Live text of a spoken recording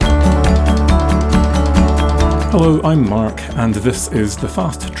Hello, I'm Mark, and this is the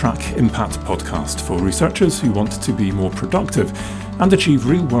Fast Track Impact podcast for researchers who want to be more productive and achieve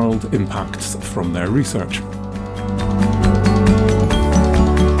real-world impacts from their research.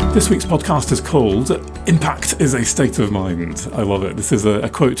 This week's podcast is called Impact is a State of Mind. I love it. This is a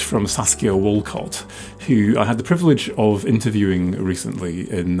quote from Saskia Walcott, who I had the privilege of interviewing recently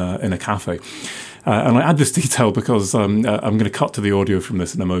in a cafe. And I add this detail because I'm going to cut to the audio from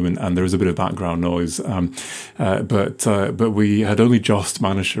this in a moment, and there is a bit of background noise. But we had only just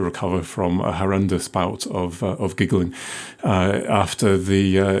managed to recover from a horrendous bout of giggling after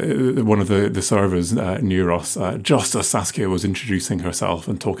one of the servers near us, just as Saskia was introducing herself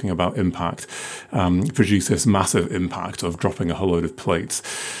and talking about impact, produced this massive impact of dropping a whole load of plates.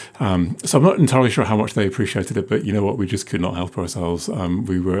 So I'm not entirely sure how much they appreciated it, but you know what? We just could not help ourselves.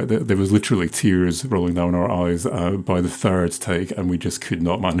 There was literally tears rolling down our eyes by the third take, and we just could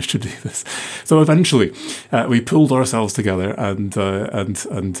not manage to do this. So eventually, we pulled ourselves together and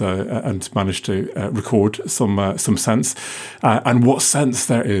managed to record some sense, and what sense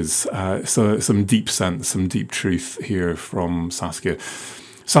there is. So some deep sense, some deep truth here from Saskia.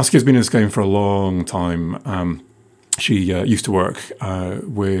 Saskia's been in this game for a long time. She used to work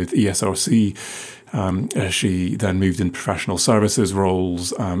with ESRC. She then moved in professional services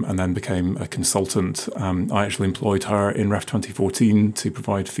roles and then became a consultant. I actually employed her in REF 2014 to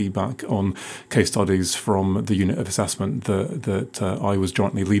provide feedback on case studies from the unit of assessment that I was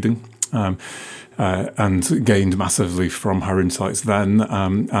jointly leading. And gained massively from her insights then,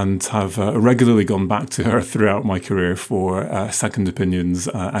 and have regularly gone back to her throughout my career for second opinions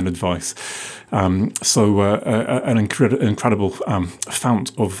and advice. So an incredible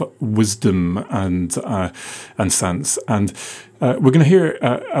fount of wisdom and sense. And we're going to hear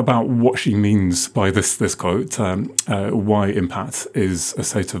about what she means by this quote, why impact is a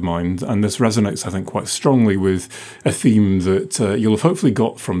state of mind. And this resonates, I think, quite strongly with a theme that you'll have hopefully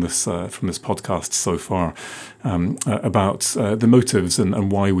got from this podcast so far, about the motives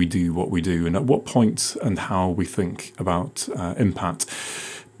and why we do what we do, and at what point and how we think about impact.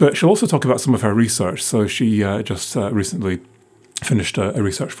 But she'll also talk about some of her research. So she just recently finished a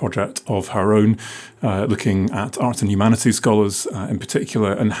research project of her own, looking at arts and humanities scholars in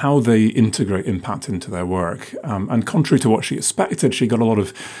particular, and how they integrate impact into their work. And contrary to what she expected, she got a lot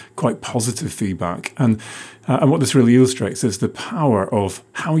of quite positive feedback. And what this really illustrates is the power of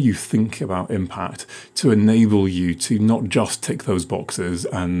how you think about impact to enable you to not just tick those boxes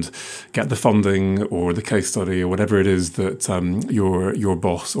and get the funding or the case study or whatever it is that your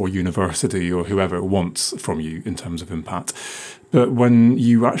boss or university or whoever wants from you in terms of impact. But when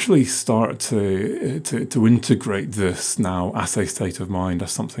you actually start to integrate this now as a state of mind,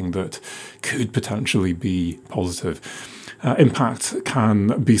 as something that could potentially be positive, impact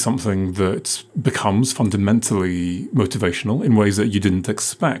can be something that becomes fundamentally motivational in ways that you didn't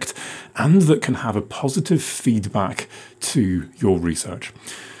expect, and that can have a positive feedback to your research.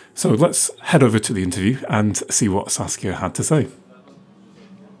 So let's head over to the interview and see what Saskia had to say.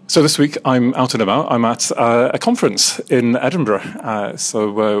 So this week I'm out and about. I'm at a conference in Edinburgh.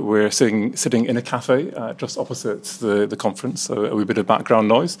 So we're sitting in a cafe just opposite the conference, so a wee bit of background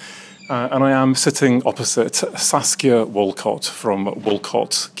noise. And I am sitting opposite Saskia Walcott from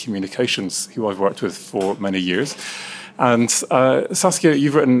Walcott Communications, who I've worked with for many years. And Saskia,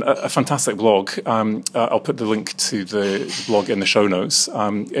 you've written a fantastic blog. I'll put the link to the blog in the show notes.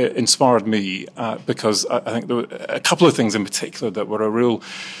 It inspired me because I think there were a couple of things in particular that were a real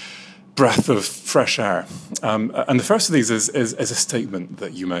breath of fresh air. And the first of these is a statement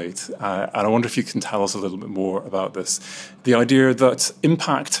that you made. And I wonder if you can tell us a little bit more about this. The idea that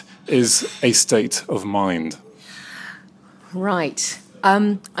impact is a state of mind. Right.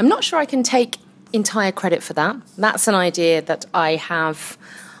 I'm not sure I can take entire credit for that. That's an idea that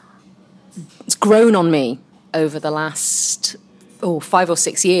it's grown on me over the last 5 or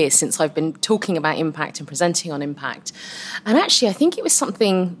 6 years since I've been talking about impact and presenting on impact. And actually, I think it was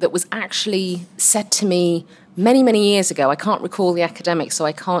something that was actually said to me many, many years ago. I can't recall the academic, so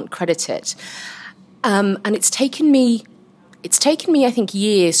I can't credit it. And it's taken me, I think,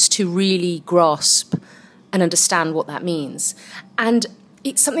 years to really grasp and understand what that means. And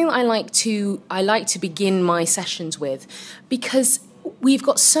it's something that I like to begin my sessions with, because we've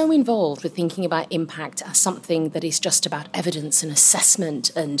got so involved with thinking about impact as something that is just about evidence and assessment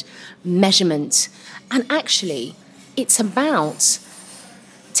and measurement. And actually, it's about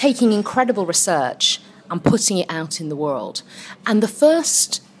taking incredible research and putting it out in the world. And the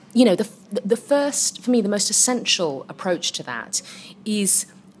first, for me, the most essential approach to that is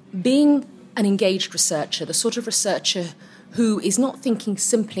being an engaged researcher, the sort of researcher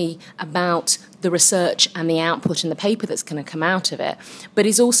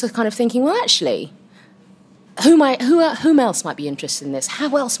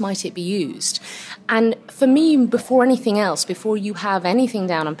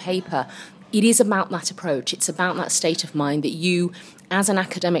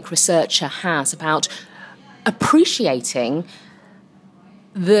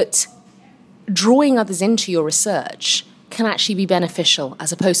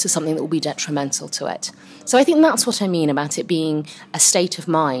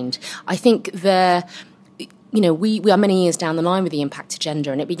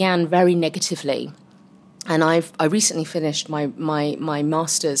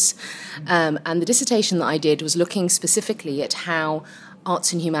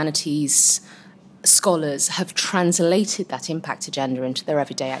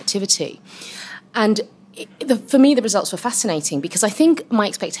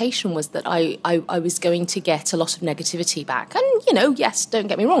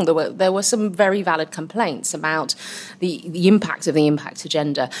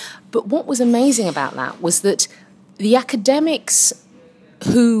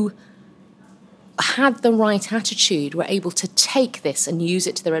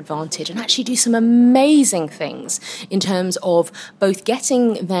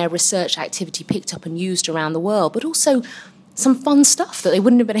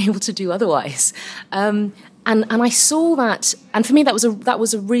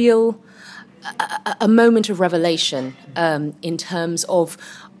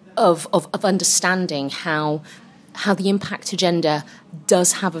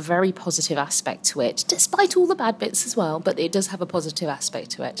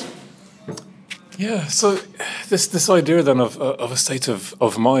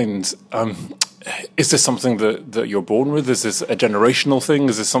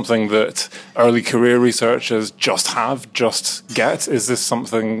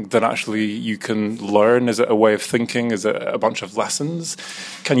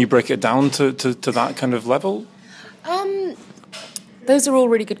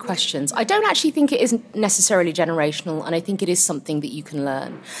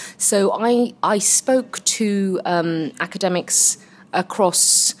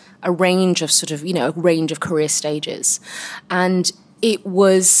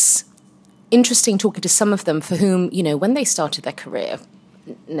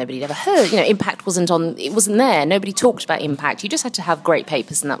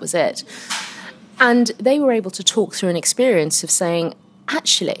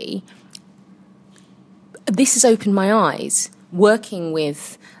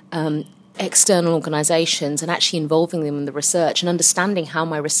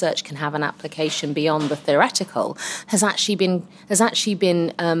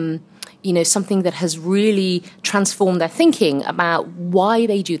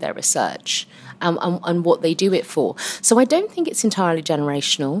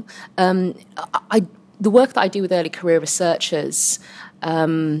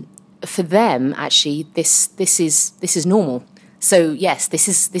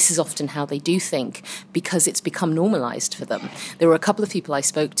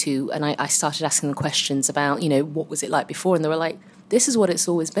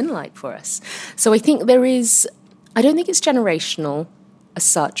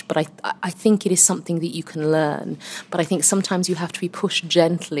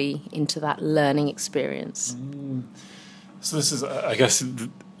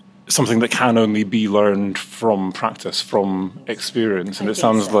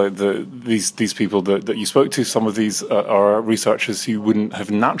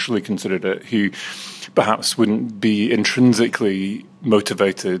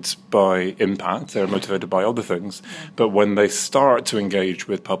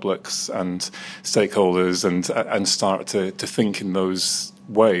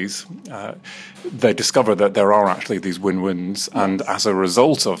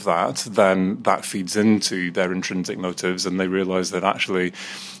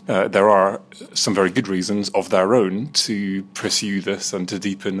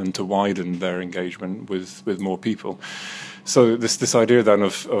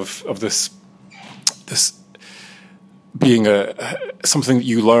being something that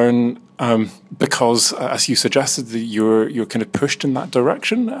you learn because, as you suggested, that you're kind of pushed in that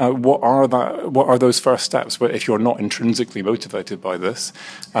direction. What are those first steps? But if you're not intrinsically motivated by this,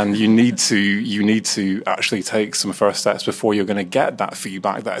 and you need to actually take some first steps before you're going to get that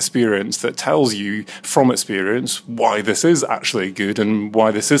feedback, that experience that tells you from experience why this is actually good and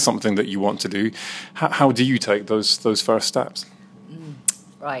why this is something that you want to do. How do you take those first steps?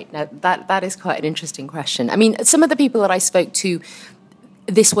 Right. Now, that is quite an interesting question. I mean, some of the people that I spoke to,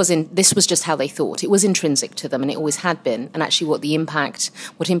 this was just how they thought. It was intrinsic to them, and it always had been. And actually, what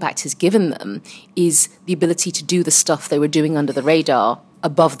impact has given them is the ability to do the stuff they were doing under the radar,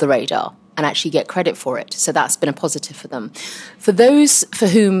 above the radar, and actually get credit for it. So that's been a positive for them. For those for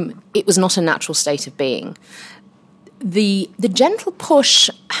whom it was not a natural state of being, the gentle push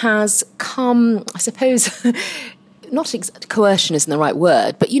has come, I suppose. Not coercion isn't the right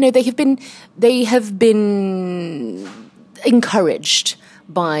word, but they have been encouraged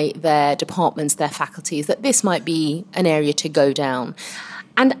by their departments, their faculties, that this might be an area to go down.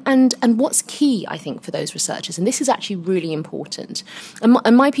 And what's key, I think, for those researchers, and this is actually really important,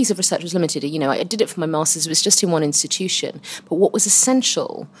 and my piece of research was limited. I did it for my master's, it was just in one institution, but what was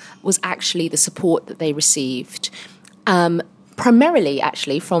essential was actually the support that they received. Primarily,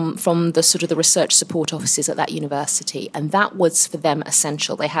 actually, from the sort of the research support offices at that university, and that was for them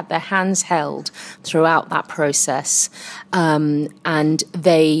essential. They had their hands held throughout that process, and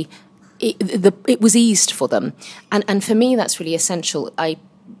it was eased for them. And for me, that's really essential.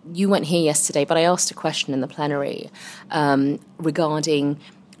 You weren't here yesterday, but I asked a question in the plenary regarding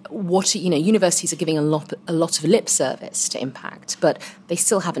what universities are giving a lot of lip service to impact, but they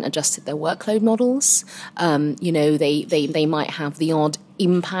still haven't adjusted their workload models. They might have the odd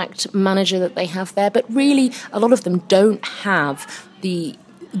impact manager that they have there, but really a lot of them don't have the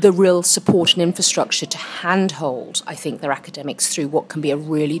real support and infrastructure to handhold, I think, their academics through what can be a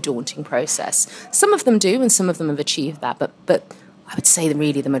really daunting process. Some of them do, and some of them have achieved that, but I would say that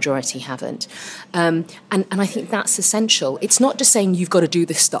really the majority haven't. And I think that's essential. It's not just saying you've got to do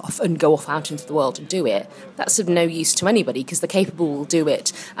this stuff and go off out into the world and do it. That's of no use to anybody because the capable will do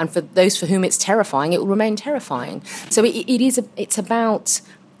it. And for those for whom it's terrifying, it will remain terrifying. So it's about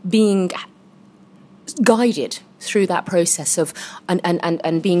being guided through that process of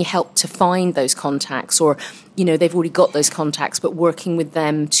and being helped to find those contacts, or they've already got those contacts, but working with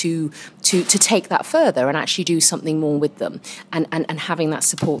them to take that further and actually do something more with them, and having that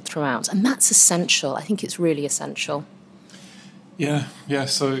support throughout. And that's essential. I think it's really essential. Yeah.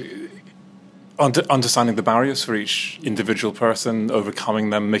 So understanding the barriers for each individual person,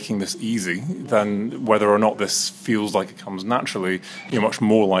 overcoming them, making this easy, then whether or not this feels like it comes naturally, you're much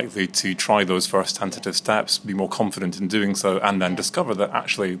more likely to try those first tentative steps, be more confident in doing so, and then discover that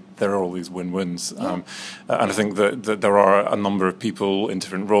actually there are all these win-wins. Yeah. And I think that there are a number of people in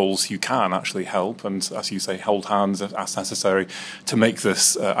different roles who can actually help, and as you say, hold hands as necessary to make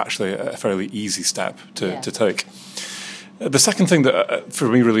this actually a fairly easy step to take. The second thing that, for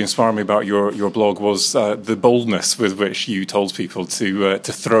me, really inspired me about your blog was the boldness with which you told people to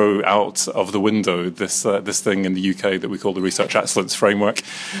throw out of the window this thing in the UK that we call the Research Excellence Framework,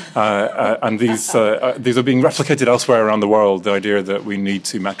 and these are being replicated elsewhere around the world. The idea that we need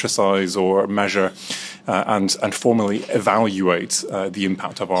to metricize or measure and formally evaluate the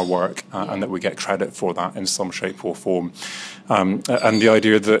impact of our work, and that we get credit for that in some shape or form, and the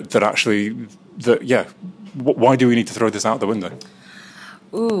idea that actually why do we need to throw this out the window?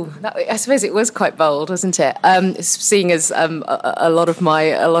 Ooh, I suppose it was quite bold, wasn't it? Seeing as a lot of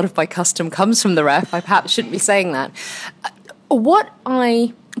my custom comes from the REF, I perhaps shouldn't be saying that. But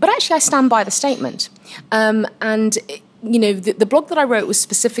actually, I stand by the statement. And the blog that I wrote was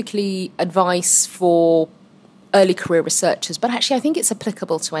specifically advice for early career researchers, but actually I think it's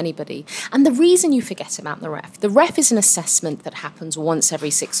applicable to anybody. And the reason you forget about the REF is an assessment that happens once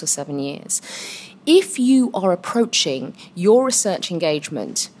every 6 or 7 years. If you are approaching your research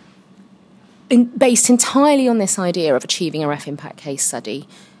engagement based entirely on this idea of achieving a REF impact case study,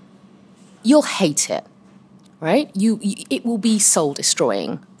 you'll hate it, right? It will be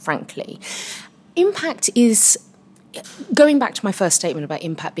soul-destroying, frankly. Impact is, going back to my first statement about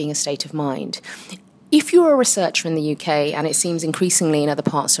impact being a state of mind, if you're a researcher in the UK, and it seems increasingly in other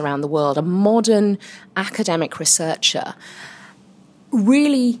parts around the world, a modern academic researcher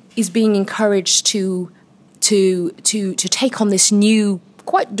really is being encouraged to take on this new,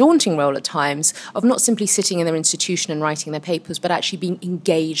 quite daunting role at times of not simply sitting in their institution and writing their papers, but actually being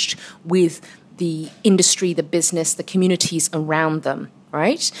engaged with the industry, the business, the communities around them,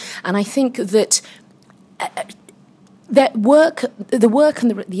 right? And I think that the work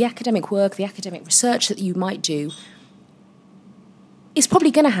and the academic work, the academic research that you might do is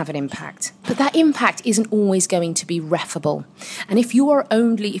probably going to have an impact, but that impact isn't always going to be refable. And if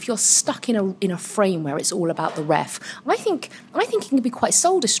you're stuck in a frame where it's all about the ref, I think it can be quite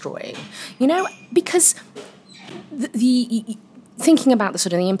soul destroying, because the thinking about the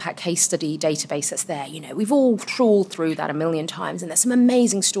sort of the impact case study database that's there, we've all trawled through that a million times, and there's some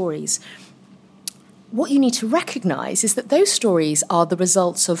amazing stories. What you need to recognise is that those stories are the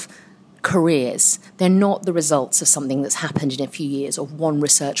results of careers. They're not the results of something that's happened in a few years or one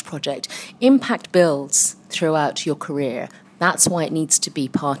research project. Impact builds throughout your career. That's why it needs to be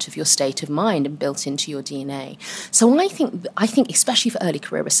part of your state of mind and built into your DNA. So I think especially for early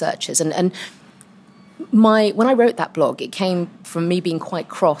career researchers, and when I wrote that blog, it came from me being quite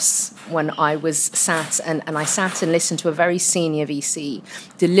cross when I was sat and listened to a very senior VC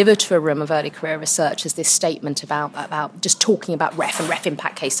deliver to a room of early career researchers this statement about just talking about ref and ref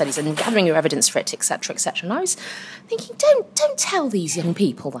impact case studies and gathering your evidence for it, etc., etc. And I was thinking, don't tell these young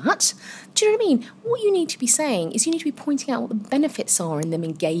people that. Do you know what I mean? What you need to be saying is you need to be pointing out what the benefits are in them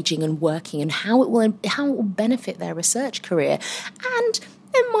engaging and working and how it will benefit their research career. And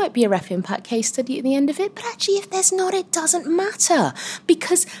there might be a ref impact case study at the end of it, but actually if there's not, it doesn't matter,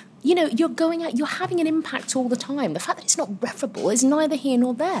 because you're going out, you're having an impact all the time. The fact that it's not referable is neither here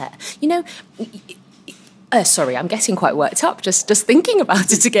nor there. Sorry, I'm getting quite worked up just thinking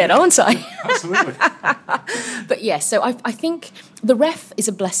about it again, aren't I? Absolutely. But yes, so I think the ref is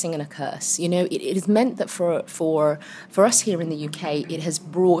a blessing and a curse. It has meant that for us here in the UK, it has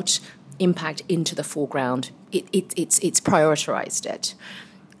brought impact into the foreground. It's prioritised it.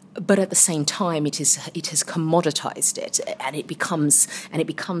 But at the same time, it has commoditized it, and it becomes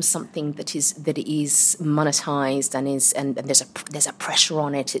something that is monetized and there's a pressure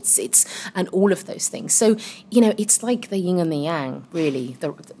on it. It's and all of those things. So it's like the yin and the yang, really,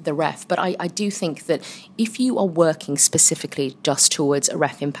 the ref. But I do think that if you are working specifically just towards a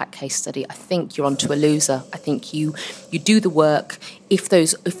ref impact case study, I think you're onto a loser. I think you do the work. If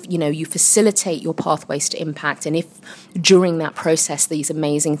you facilitate your pathways to impact, and if during that process these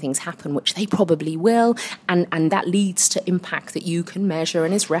amazing things happen, which they probably will, and that leads to impact that you can measure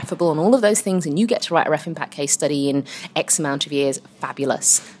and is refable and all of those things, and you get to write a ref impact case study in X amount of years,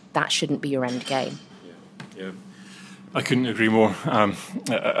 fabulous. That shouldn't be your end game. Yeah. I couldn't agree more. And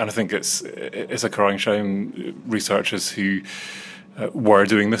I think it's a crying shame, researchers who were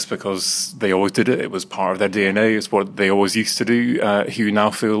doing this because they always did it. It was part of their DNA. It's what they always used to do. Who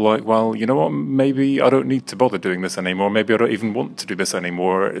now feel like, well, you know what? Maybe I don't need to bother doing this anymore. Maybe I don't even want to do this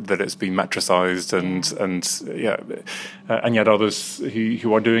anymore. That it's been metricized and yet others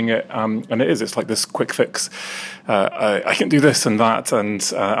who are doing it. And it's like this quick fix. I can do this and that,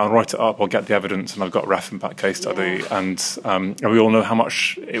 and I'll write it up. I'll get the evidence, and I've got a ref impact case study. Yeah. And we all know how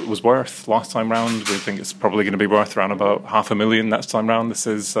much it was worth last time round. We think it's probably going to be worth around about $500,000 next time round. This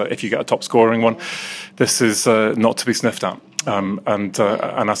is if you get a top scoring one. This is not to be sniffed at. And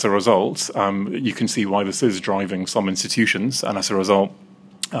as a result, you can see why this is driving some institutions, and as a result,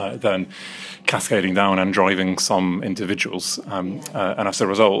 then cascading down and driving some individuals. And as a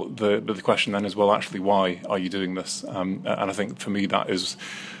result, the question then is, well, actually, why are you doing this? And I think for me, that is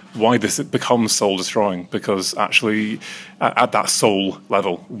why this becomes soul-destroying, because actually at that soul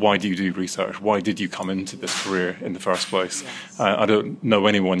level, why do you do research? Why did you come into this career in the first place? Yes. I don't know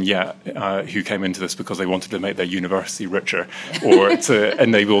anyone yet who came into this because they wanted to make their university richer or to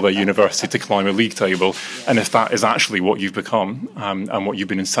enable their university to climb a league table. And if that is actually what you've become and what you've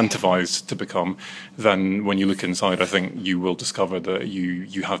been incentivized to become, then when you look inside, I think you will discover that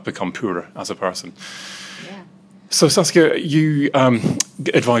you have become poorer as a person. Yeah. So Saskia, you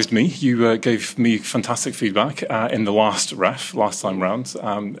advised me, you gave me fantastic feedback in the last time round,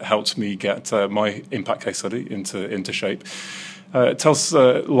 helped me get my impact case study into shape. Tell us,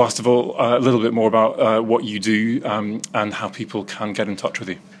 last of all, a little bit more about what you do and how people can get in touch with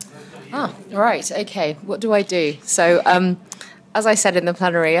you. Right, okay. What do I do? So, as I said in the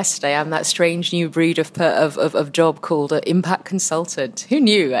plenary yesterday, I'm that strange new breed of job called an impact consultant. Who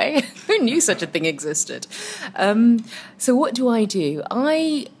knew, eh? Who knew such a thing existed? So what do? I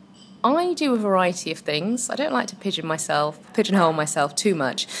do a variety of things. I don't like to pigeonhole myself too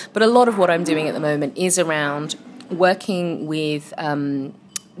much, but a lot of what I'm doing at the moment is around working with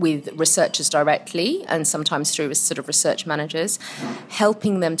researchers directly, and sometimes through sort of research managers,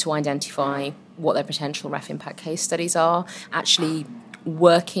 helping them to identify what their potential ref impact case studies are, actually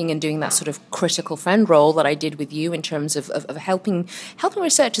working and doing that sort of critical friend role that I did with you in terms of helping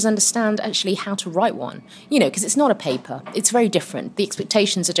researchers understand actually how to write one, because it's not a paper. It's very different. The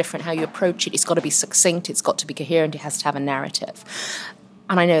expectations are different, how you approach it. It's got to be succinct. It's got to be coherent. It has to have a narrative.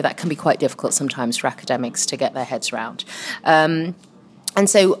 And I know that can be quite difficult sometimes for academics to get their heads around. And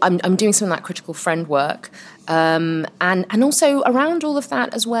so I'm doing some of that critical friend work. And also around all of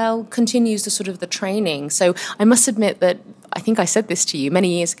that as well continues the sort of the training. So I must admit that I think I said this to you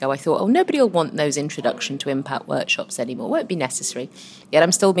many years ago. I thought, nobody will want those introduction to impact workshops anymore. It won't be necessary. Yet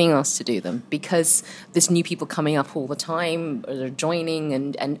I'm still being asked to do them because there's new people coming up all the time, or they're joining,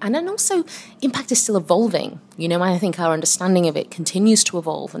 and then also impact is still evolving. I think our understanding of it continues to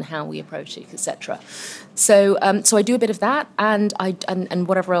evolve and how we approach it, etc. So I do a bit of that, and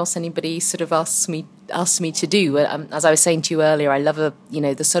whatever else anybody sort of asks me to do. As I was saying to you earlier, I love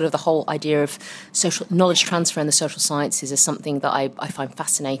the sort of the whole idea of social knowledge transfer in the social sciences is something that I find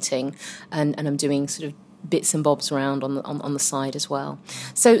fascinating, and I'm doing sort of bits and bobs around on the side as well.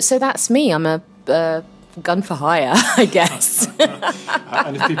 So that's me. I'm a gun for hire, I guess.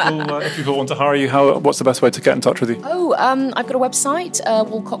 And if people want to hire you, what's the best way to get in touch with you? I've got a website,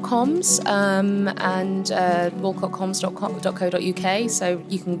 Walcott Comms, and walcottcomms.co.uk. So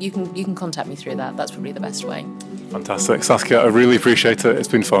you can contact me through that. That's probably the best way. Fantastic, Saskia. I really appreciate it. It's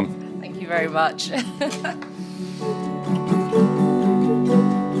been fun. Thank you very much.